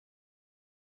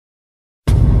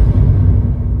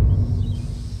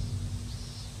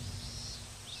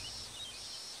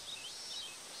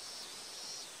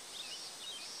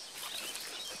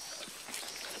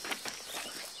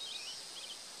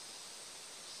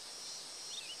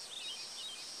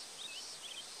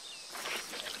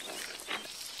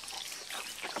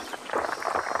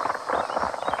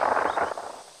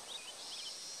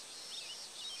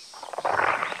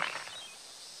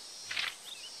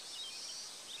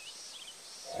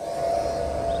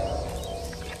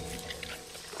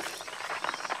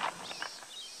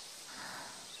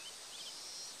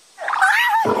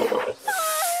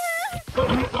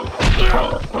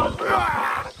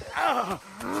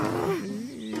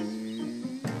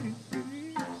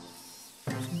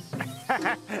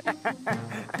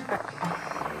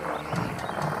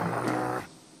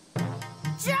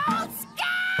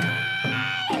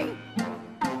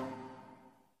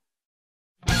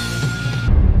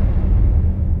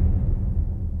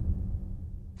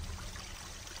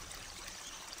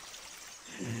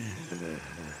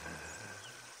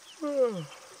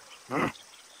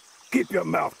Keep your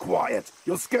mouth quiet.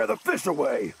 You'll scare the fish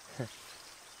away.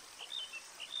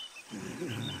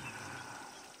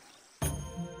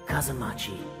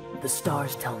 Kazamachi, the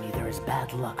stars tell me there is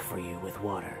bad luck for you with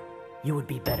water. You would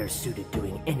be better suited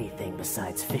doing anything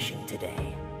besides fishing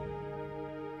today.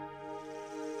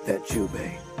 That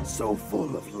Jubei, so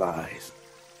full of lies.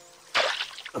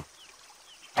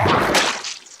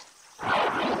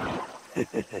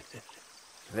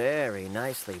 Very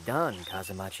nicely done,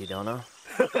 Kazamachi Dono.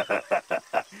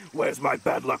 Where's my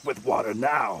bad luck with water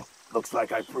now? Looks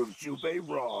like I proved Jubei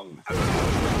wrong.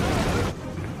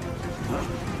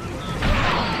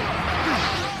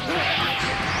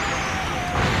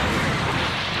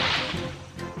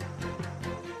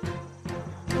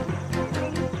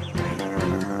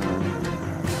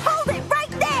 Hold it right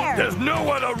there! There's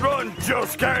nowhere to run,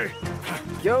 Josuke!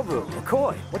 Yobu,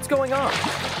 McCoy, what's going on?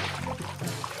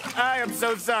 I am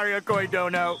so sorry, Akoi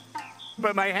Dono.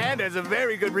 But my hand has a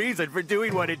very good reason for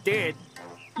doing what it did.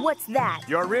 What's that?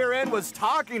 Your rear end was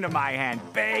talking to my hand,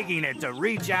 begging it to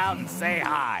reach out and say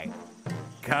hi.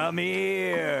 Come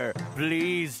here.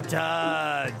 Please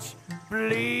touch.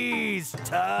 Please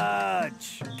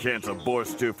touch. Cancel boar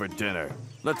stew for dinner.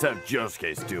 Let's have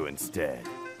Josuke stew instead.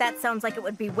 That sounds like it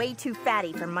would be way too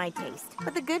fatty for my taste.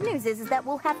 But the good news is that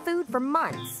we'll have food for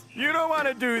months. You don't want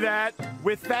to do that.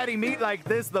 With fatty meat like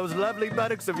this, those lovely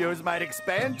buttocks of yours might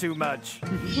expand too much.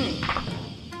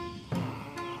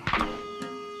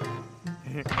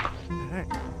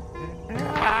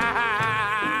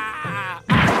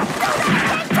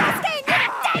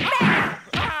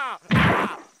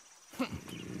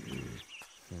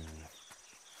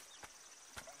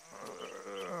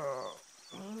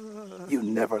 You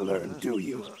never learn, do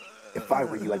you? If I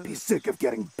were you, I'd be sick of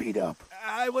getting beat up.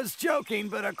 I was joking,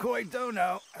 but Akoi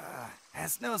Dono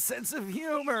has no sense of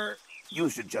humor. You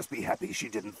should just be happy she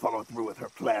didn't follow through with her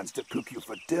plans to cook you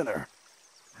for dinner.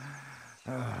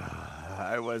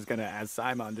 I was gonna ask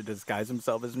Simon to disguise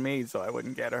himself as me so I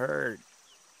wouldn't get hurt.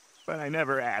 But I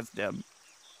never asked him.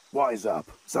 Wise up.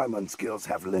 Simon's skills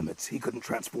have limits. He couldn't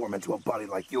transform into a body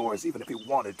like yours even if he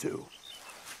wanted to.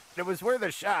 It was worth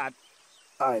a shot.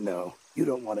 I know. You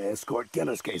don't want to escort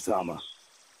Genosuke-sama.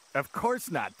 Of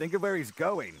course not. Think of where he's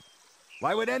going.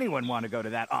 Why would anyone want to go to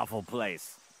that awful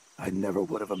place? I never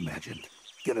would have imagined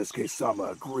Genosuke-sama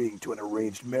agreeing to an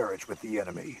arranged marriage with the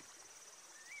enemy.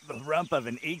 The rump of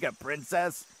an Iga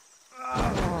princess?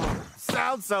 Oh,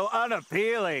 sounds so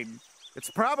unappealing.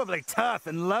 It's probably tough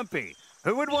and lumpy.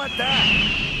 Who would want that?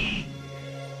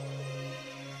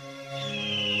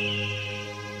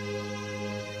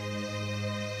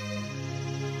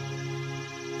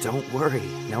 Don't worry,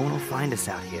 no one will find us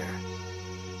out here.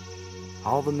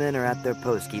 All the men are at their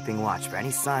posts keeping watch for any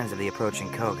signs of the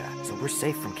approaching Koga, so we're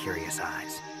safe from curious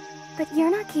eyes. But you're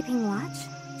not keeping watch.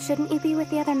 Shouldn't you be with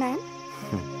the other men?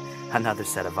 Another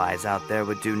set of eyes out there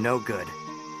would do no good.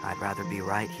 I'd rather be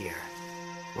right here,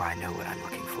 where I know what I'm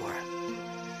looking for.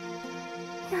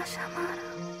 Yashamaro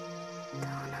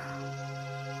Dono.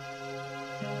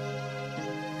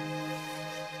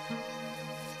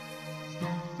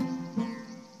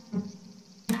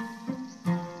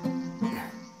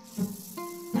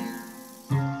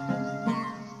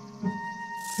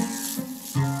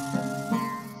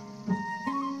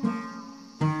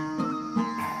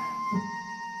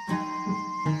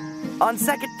 On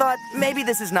second thought, maybe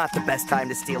this is not the best time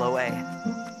to steal away.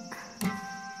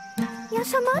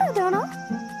 Yashamaro Dono.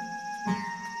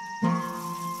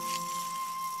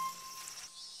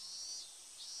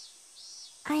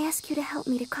 I ask you to help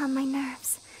me to calm my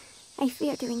nerves. I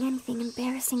fear doing anything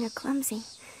embarrassing or clumsy.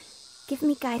 Give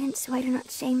me guidance so I do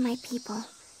not shame my people.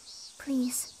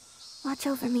 Please, watch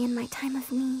over me in my time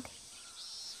of need.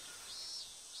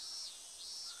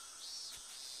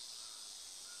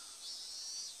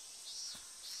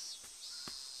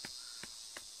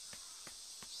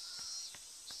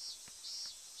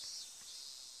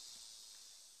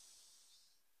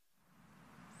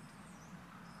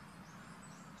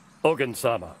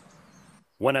 Ogen-sama,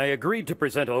 when I agreed to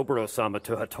present Oboro-sama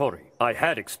to Hattori, I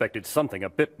had expected something a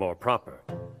bit more proper.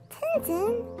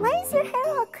 Tenzin, why is your hair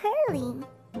all curly?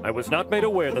 I was not made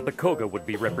aware that the Koga would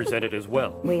be represented as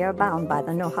well. We are bound by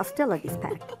the No Hostilities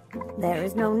Pact. There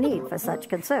is no need for such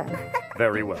concern.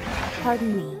 Very well.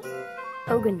 Pardon me.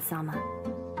 Ogun-sama.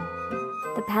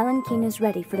 The palanquin is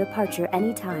ready for departure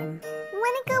any time.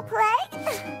 go play?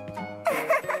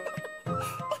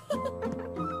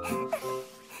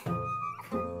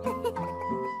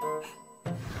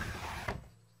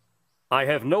 I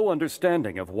have no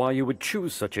understanding of why you would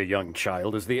choose such a young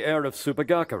child as the heir of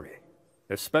Tsubagakari,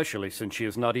 especially since she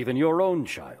is not even your own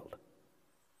child.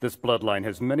 This bloodline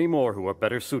has many more who are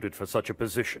better suited for such a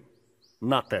position,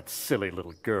 not that silly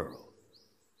little girl.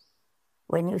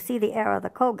 When you see the heir of the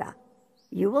Koga,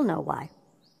 you will know why.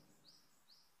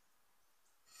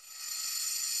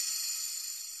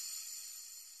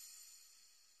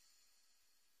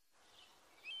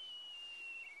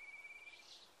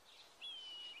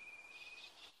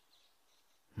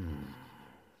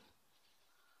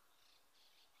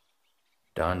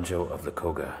 Danjo of the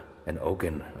Koga and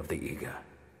Ogun of the Iga.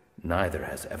 Neither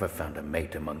has ever found a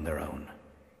mate among their own.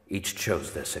 Each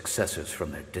chose their successors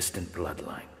from their distant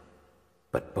bloodline.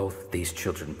 But both these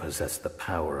children possess the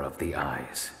power of the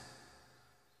eyes.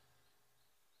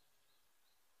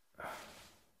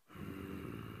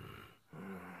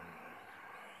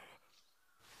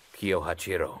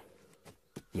 Kiyohachiro.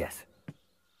 Yes.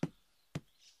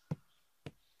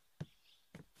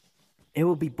 It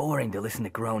will be boring to listen to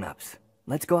grown-ups.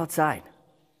 Let's go outside.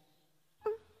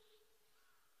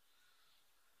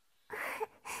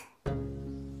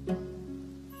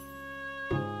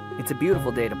 It's a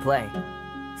beautiful day to play.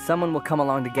 Someone will come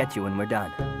along to get you when we're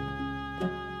done.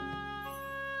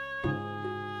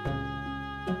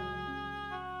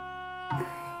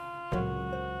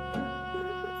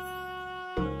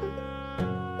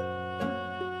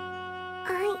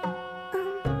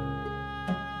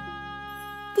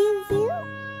 Do you?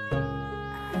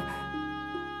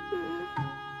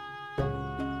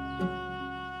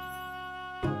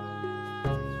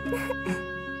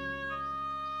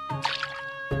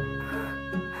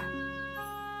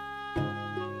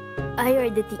 I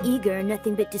heard that the Iga are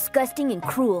nothing but disgusting and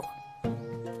cruel.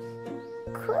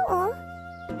 Cruel?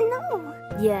 No.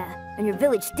 Yeah, and your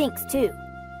village stinks too.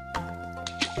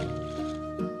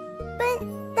 But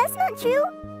that's not true.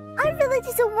 Our village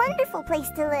is a wonderful place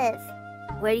to live.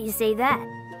 Why do you say that?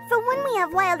 For one, we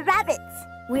have wild rabbits.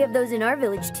 We have those in our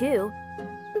village too.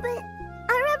 But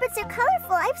our rabbits are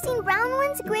colorful. I've seen brown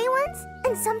ones, gray ones,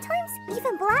 and sometimes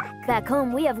even black. Back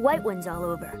home, we have white ones all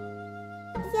over.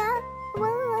 Yeah,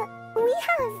 well, we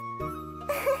have...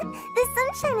 the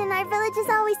sunshine in our village is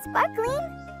always sparkling.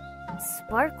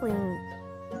 Sparkling...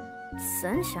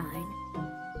 sunshine?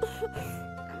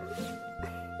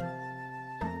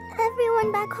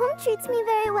 Everyone back home treats me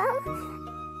very well.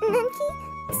 Nenki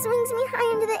swings me high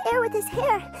into the air with his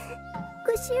hair.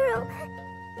 Koshiro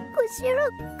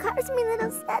carves me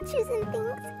little statues and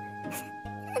things.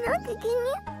 And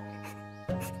Akagini,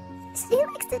 she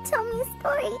likes to tell me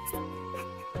stories.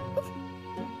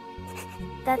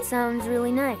 That sounds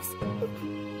really nice.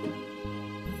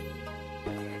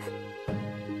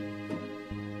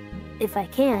 If I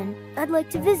can, I'd like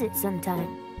to visit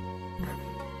sometime.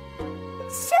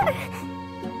 Sure.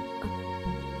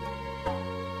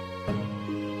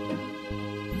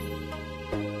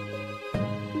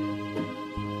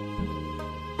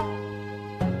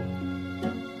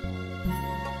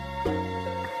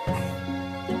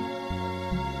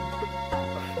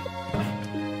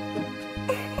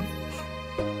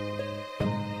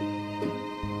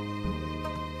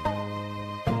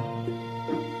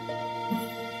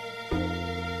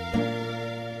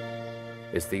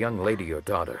 Is the young lady your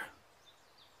daughter?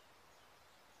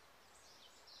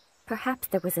 Perhaps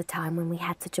there was a time when we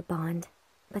had such a bond,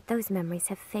 but those memories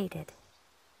have faded.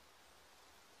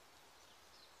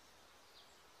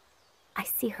 I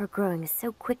see her growing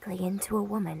so quickly into a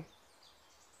woman.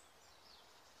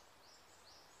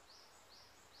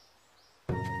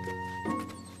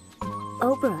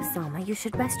 Oboro-sama, you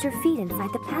should rest your feet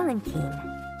inside the palanquin.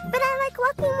 But I like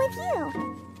walking with you.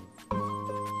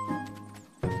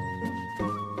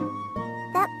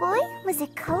 That boy was a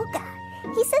Koga.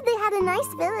 He said they had a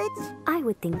nice village. I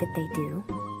would think that they do.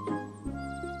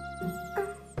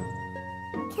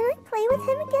 Can I play with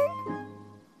him again?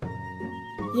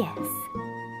 Yes.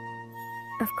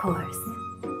 Of course.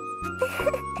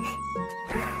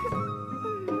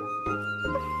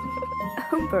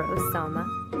 Oboro-sama.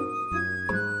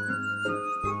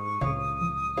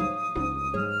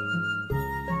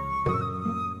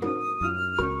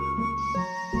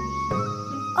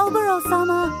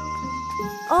 Oboro-sama!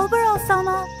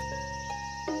 Oboro-sama!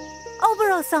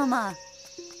 Oboro-sama!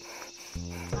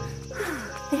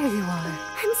 There you are.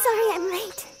 I'm sorry I'm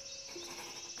late.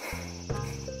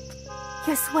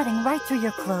 You're sweating right through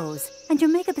your clothes, and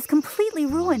your makeup is completely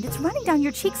ruined. It's running down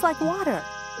your cheeks like water.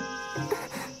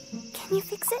 Can you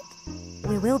fix it?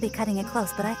 We will be cutting it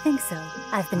close, but I think so.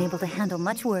 I've been able to handle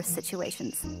much worse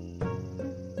situations.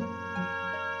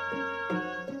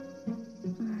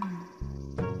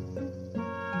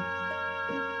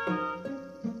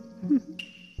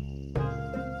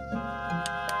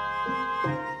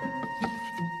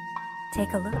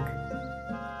 Take a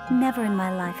look. Never in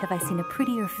my life have I seen a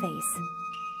prettier face.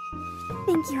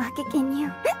 Thank you,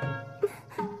 Akaginyu.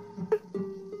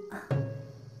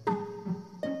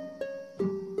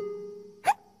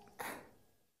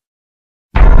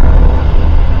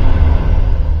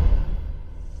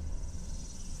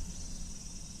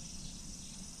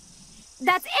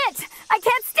 That's it! I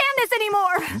can't stand this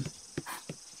anymore!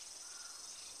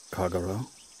 Kagero?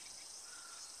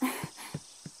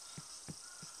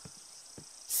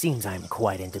 Seems I'm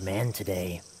quite in demand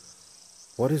today.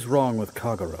 What is wrong with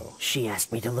Kagero? She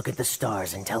asked me to look at the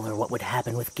stars and tell her what would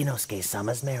happen with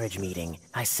Ginosuke-sama's marriage meeting.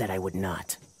 I said I would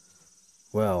not.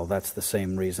 Well, that's the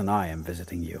same reason I am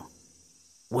visiting you.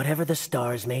 Whatever the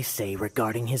stars may say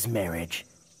regarding his marriage,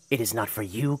 it is not for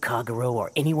you, Kagero,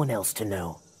 or anyone else to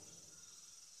know.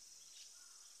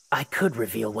 I could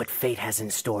reveal what fate has in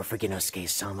store for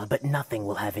Ginosuke-sama, but nothing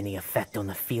will have any effect on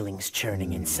the feelings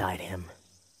churning inside him.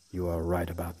 You are right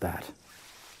about that.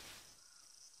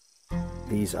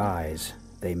 These eyes,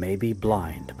 they may be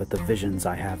blind, but the visions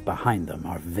I have behind them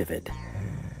are vivid.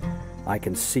 I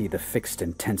can see the fixed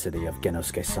intensity of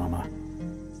Ginosuke-sama.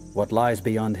 What lies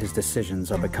beyond his decisions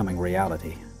are becoming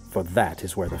reality, for that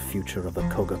is where the future of the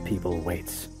Koga people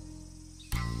waits.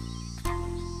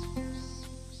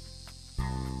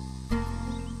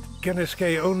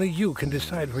 Ginosuke, only you can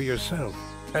decide for yourself.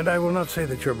 And I will not say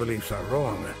that your beliefs are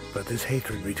wrong, but this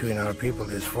hatred between our people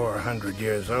is 400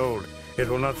 years old. It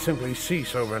will not simply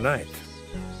cease overnight.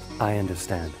 I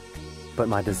understand, but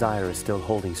my desire is still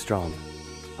holding strong.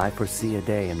 I foresee a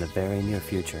day in the very near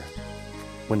future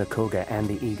when the Koga and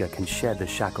the Iga can shed the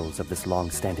shackles of this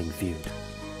long-standing feud.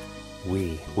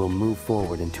 We will move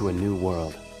forward into a new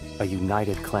world, a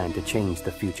united clan to change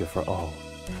the future for all.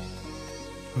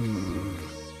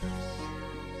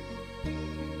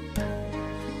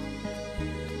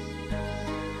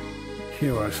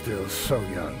 You are still so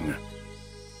young.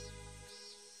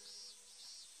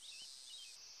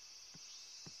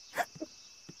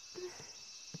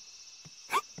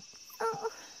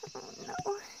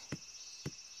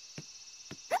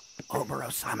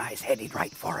 Oboro-sama is headed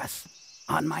right for us.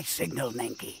 On my signal,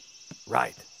 Nenki.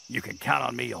 Right. You can count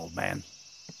on me, old man.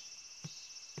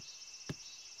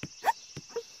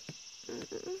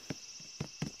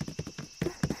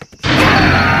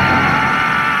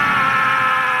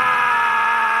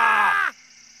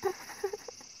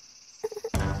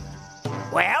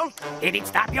 Well, did it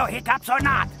stop your hiccups or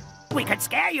not? We could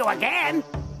scare you again.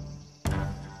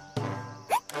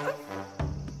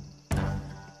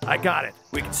 I got it.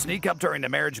 We can sneak up during the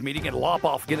marriage meeting and lop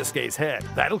off Ginosuke's head.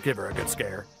 That'll give her a good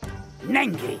scare.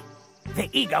 Nengi, the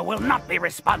Iga will not be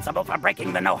responsible for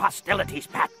breaking the no hostilities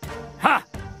pact. Huh!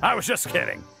 I was just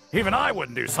kidding. Even I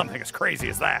wouldn't do something as crazy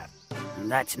as that.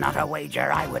 That's not a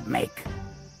wager I would make.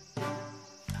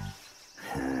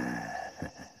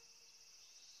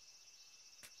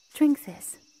 Drink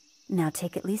this. Now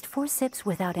take at least 4 sips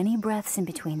without any breaths in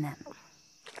between them.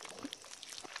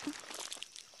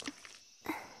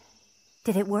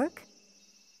 Did it work?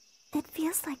 It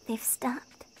feels like they've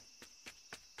stopped.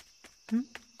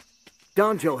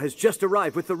 Danjo has just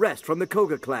arrived with the rest from the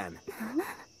Koga clan.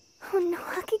 Oh no,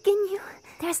 Akaginyu.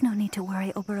 There's no need to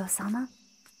worry, Oboro-sama.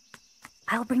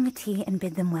 I'll bring the tea and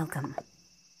bid them welcome.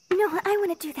 No, I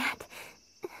want to do that.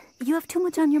 You have too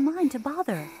much on your mind to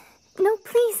bother. No,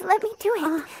 please, let me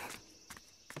do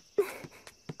it.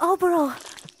 Oboro!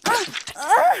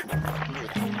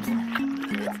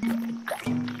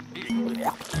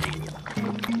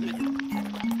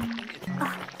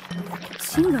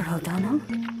 Shingaro-dono?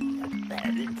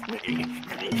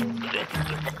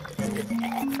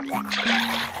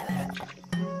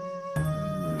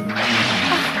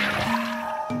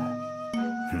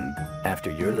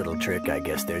 After your little trick, I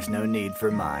guess there's no need for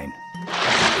mine.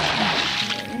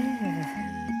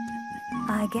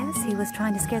 I guess he was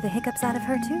trying to scare the hiccups out of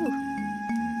her, too.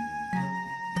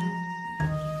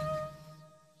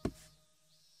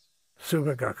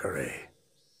 Subagakure,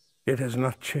 it has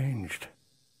not changed.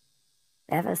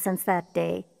 Ever since that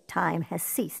day, time has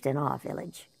ceased in our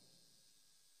village.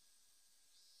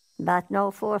 But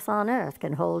no force on earth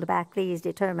can hold back these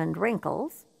determined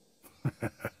wrinkles.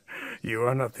 You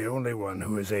are not the only one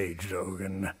who has aged,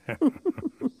 Ogun.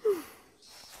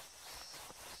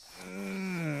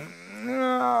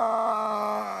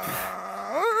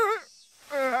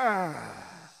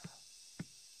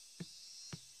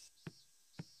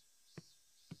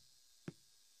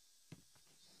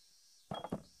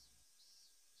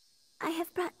 I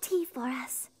have brought tea for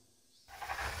us.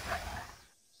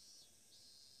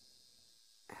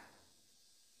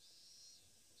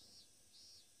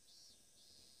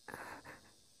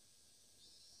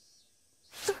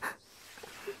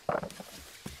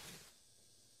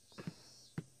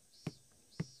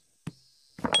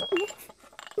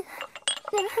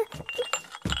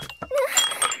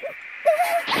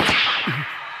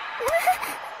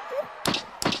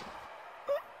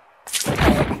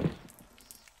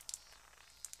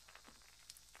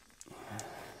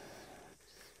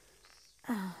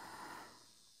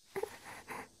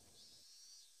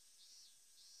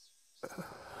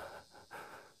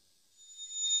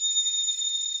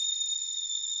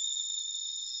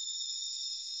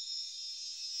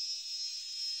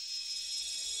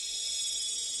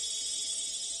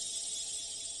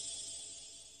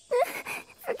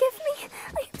 Forgive me.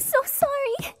 I am so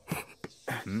sorry.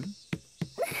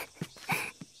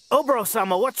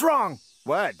 Oboro-sama, what's wrong?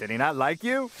 What, did he not like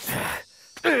you?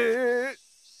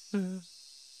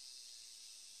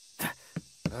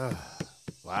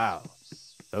 Wow.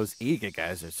 Those Iga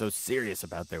guys are so serious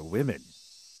about their women.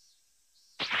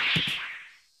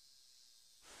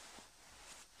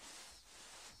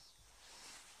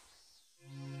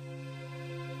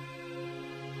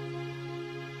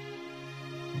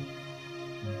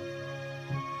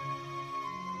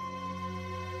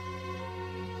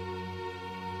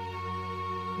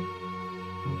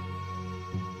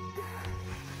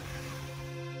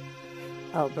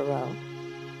 Oboro.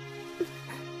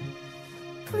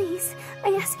 Please, I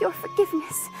ask your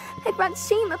forgiveness. I brought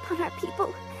shame upon our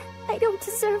people. I don't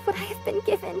deserve what I have been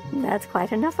given. That's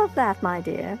quite enough of that, my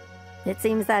dear. It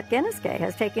seems that Genosuke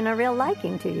has taken a real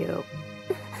liking to you.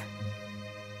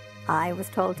 I was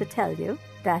told to tell you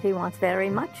that he wants very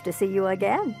much to see you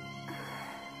again.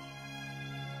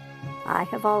 I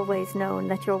have always known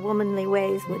that your womanly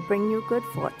ways would bring you good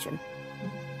fortune.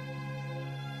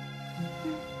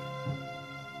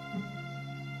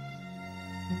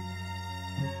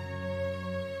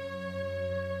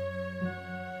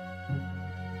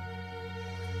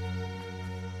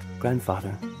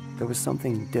 Grandfather, there was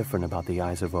something different about the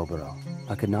eyes of Oboro.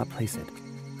 I could not place it.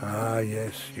 Ah,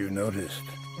 yes, you noticed.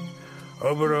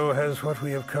 Oboro has what we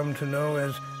have come to know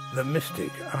as the Mystic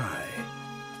Eye.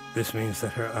 This means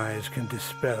that her eyes can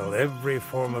dispel every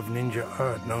form of ninja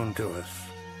art known to us.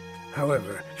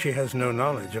 However, she has no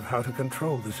knowledge of how to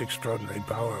control this extraordinary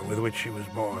power with which she was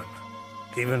born.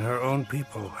 Even her own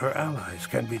people, her allies,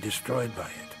 can be destroyed by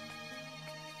it.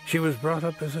 She was brought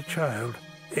up as a child,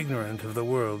 ignorant of the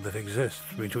world that exists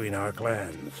between our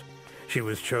clans. She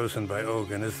was chosen by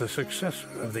Ogun as the successor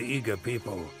of the Iga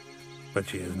people, but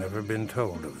she has never been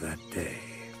told of that day.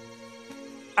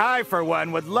 I, for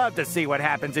one, would love to see what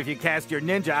happens if you cast your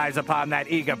ninja eyes upon that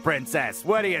Iga princess.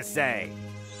 What do you say?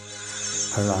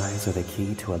 Her eyes are the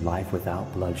key to a life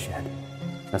without bloodshed.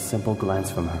 A simple glance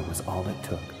from her was all it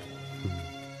took.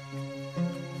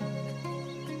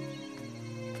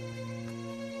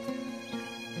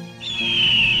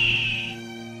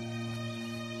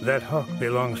 That hawk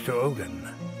belongs to Ogun.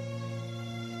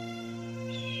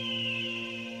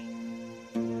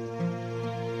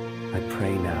 I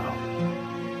pray now.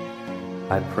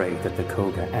 I pray that the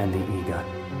Koga and the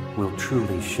Iga will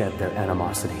truly shed their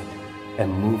animosity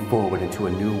and move forward into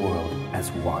a new world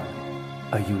as one.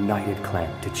 A united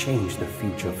clan to change the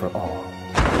future for all.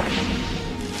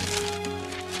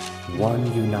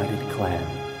 One united clan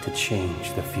to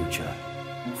change the future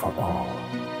for all.